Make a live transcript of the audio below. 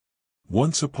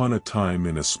Once upon a time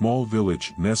in a small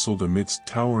village nestled amidst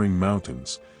towering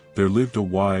mountains, there lived a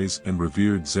wise and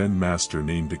revered Zen master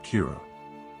named Akira.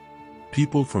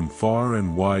 People from far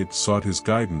and wide sought his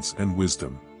guidance and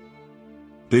wisdom.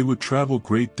 They would travel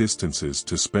great distances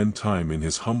to spend time in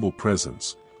his humble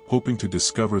presence, hoping to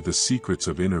discover the secrets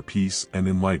of inner peace and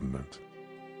enlightenment.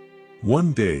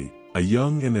 One day, a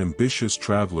young and ambitious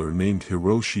traveler named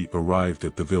Hiroshi arrived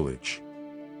at the village.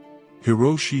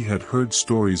 Hiroshi had heard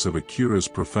stories of Akira's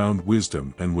profound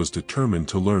wisdom and was determined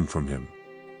to learn from him.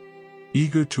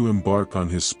 Eager to embark on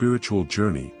his spiritual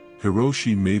journey,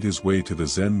 Hiroshi made his way to the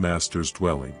Zen master's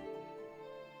dwelling.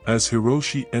 As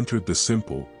Hiroshi entered the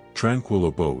simple, tranquil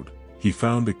abode, he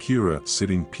found Akira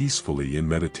sitting peacefully in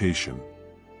meditation.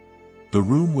 The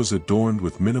room was adorned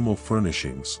with minimal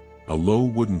furnishings, a low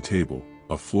wooden table,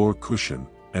 a floor cushion,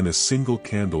 and a single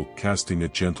candle casting a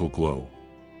gentle glow.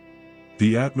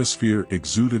 The atmosphere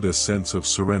exuded a sense of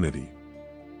serenity.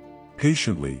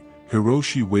 Patiently,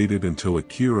 Hiroshi waited until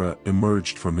Akira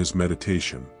emerged from his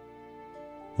meditation.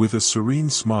 With a serene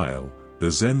smile,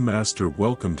 the Zen master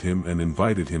welcomed him and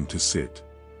invited him to sit.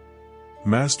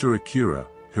 "Master Akira,"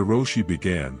 Hiroshi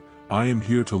began, "I am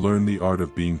here to learn the art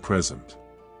of being present.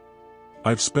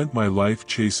 I've spent my life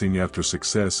chasing after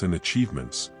success and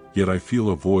achievements, yet I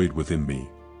feel a void within me.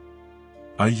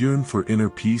 I yearn for inner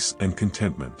peace and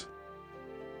contentment.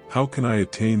 How can I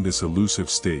attain this elusive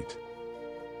state?"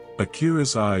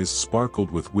 Akira's eyes sparkled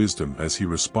with wisdom as he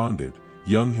responded,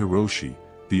 "Young Hiroshi,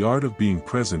 the art of being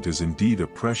present is indeed a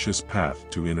precious path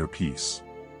to inner peace.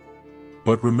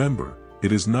 But remember,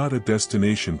 it is not a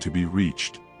destination to be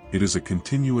reached, it is a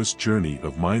continuous journey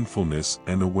of mindfulness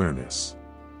and awareness."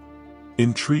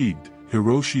 Intrigued,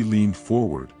 Hiroshi leaned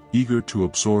forward, eager to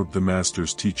absorb the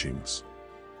master's teachings.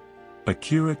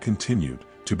 Akira continued,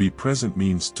 "To be present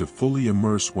means to fully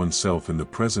immerse oneself in the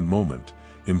present moment,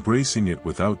 embracing it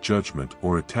without judgment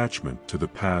or attachment to the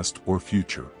past or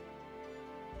future.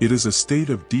 It is a state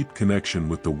of deep connection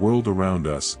with the world around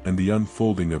us and the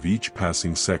unfolding of each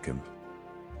passing second."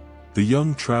 The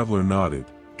young traveler nodded,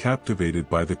 captivated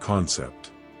by the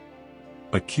concept.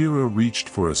 Akira reached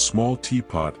for a small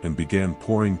teapot and began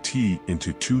pouring tea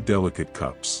into 2 delicate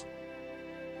cups.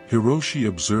 Hiroshi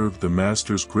observed the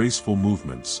master's graceful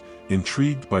movements,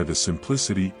 intrigued by the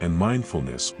simplicity and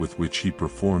mindfulness with which he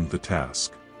performed the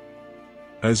task.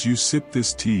 "As you sip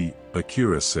this tea,"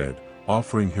 Akira said,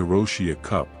 offering Hiroshi a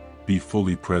cup, "be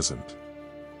fully present.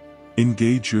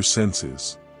 Engage your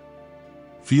senses.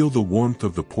 Feel the warmth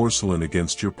of the porcelain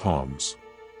against your palms.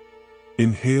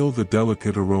 Inhale the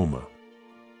delicate aroma.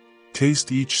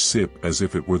 Taste each sip as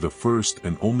if it were the first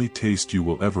and only taste you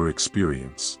will ever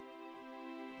experience."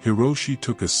 Hiroshi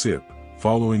took a sip,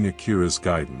 following Akira's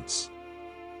guidance.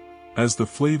 As the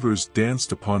flavors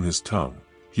danced upon his tongue,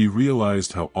 he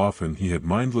realized how often he had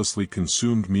mindlessly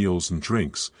consumed meals and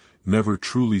drinks, never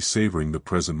truly savoring the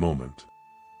present moment.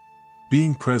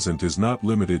 "Being present is not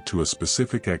limited to a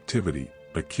specific activity,"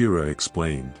 Akira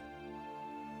explained.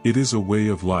 "It is a way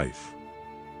of life.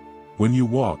 When you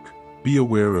walk, be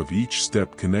aware of each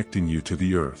step connecting you to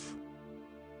the earth.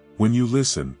 When you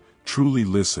listen, truly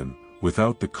listen,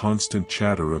 without the constant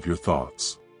chatter of your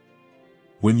thoughts.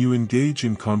 When you engage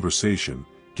in conversation,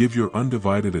 give your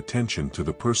undivided attention to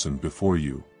the person before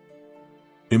you.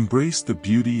 Embrace the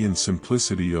beauty and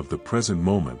simplicity of the present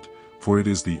moment, for it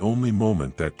is the only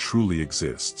moment that truly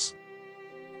exists."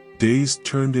 Days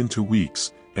turned into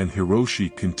weeks, and Hiroshi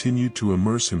continued to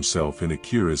immerse himself in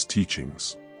Akira's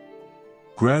teachings.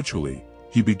 Gradually,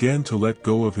 he began to let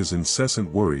go of his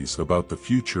incessant worries about the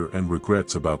future and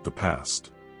regrets about the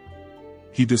past.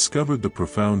 He discovered the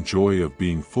profound joy of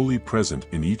being fully present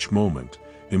in each moment,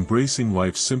 embracing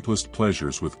life's simplest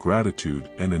pleasures with gratitude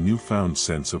and a newfound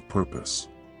sense of purpose.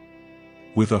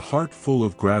 With a heart full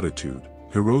of gratitude,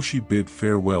 Hiroshi bid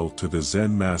farewell to the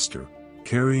Zen master,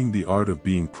 carrying the art of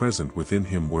being present within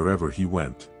him wherever he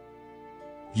went.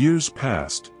 Years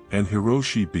passed, and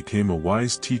Hiroshi became a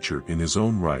wise teacher in his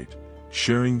own right,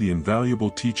 sharing the invaluable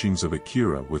teachings of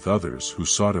Akira with others who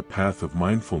sought a path of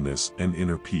mindfulness and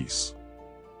inner peace.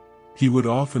 He would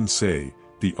often say,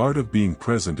 "The art of being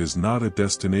present is not a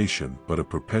destination but a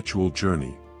perpetual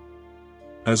journey."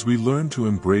 As we learn to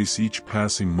embrace each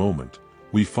passing moment,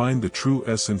 we find the true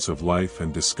essence of life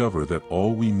and discover that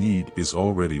all we need is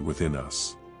already within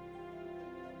us.